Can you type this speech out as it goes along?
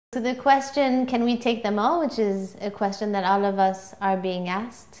So the question, can we take them all, which is a question that all of us are being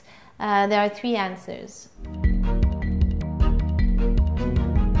asked, there are three answers.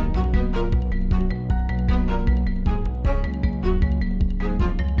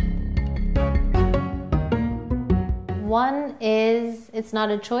 One is, it's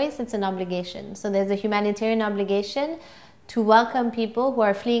not a choice, it's an obligation. So there's a humanitarian obligation to welcome people who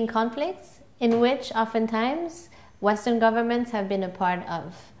are fleeing conflicts in which oftentimes Western governments have been a part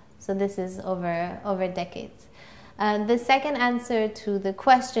of. So this is over decades. The second answer to the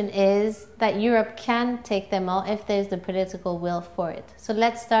question is that Europe can take them all if there's the political will for it. So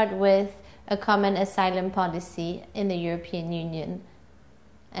let's start with a common asylum policy in the European Union.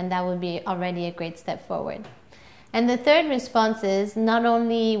 And that would be already a great step forward. And the third response is not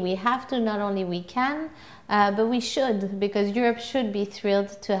only we have to, not only we can, but we should, because Europe should be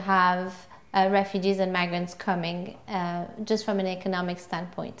thrilled to have refugees and migrants coming just from an economic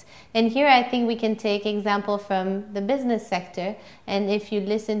standpoint. And here I think we can take example from the business sector. And if you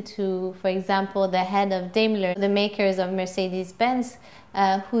listen to, for example, the head of Daimler, the makers of Mercedes-Benz,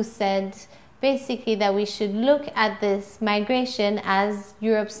 who said basically that we should look at this migration as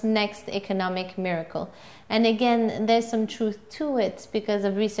Europe's next economic miracle. And again, there's some truth to it because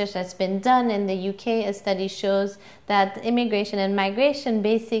of research that's been done in the UK. A study shows that immigration and migration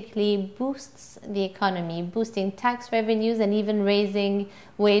basically boosts the economy, boosting tax revenues and even raising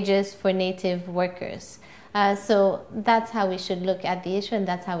wages for native workers. So that's how we should look at the issue, and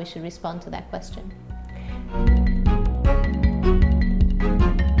that's how we should respond to that question.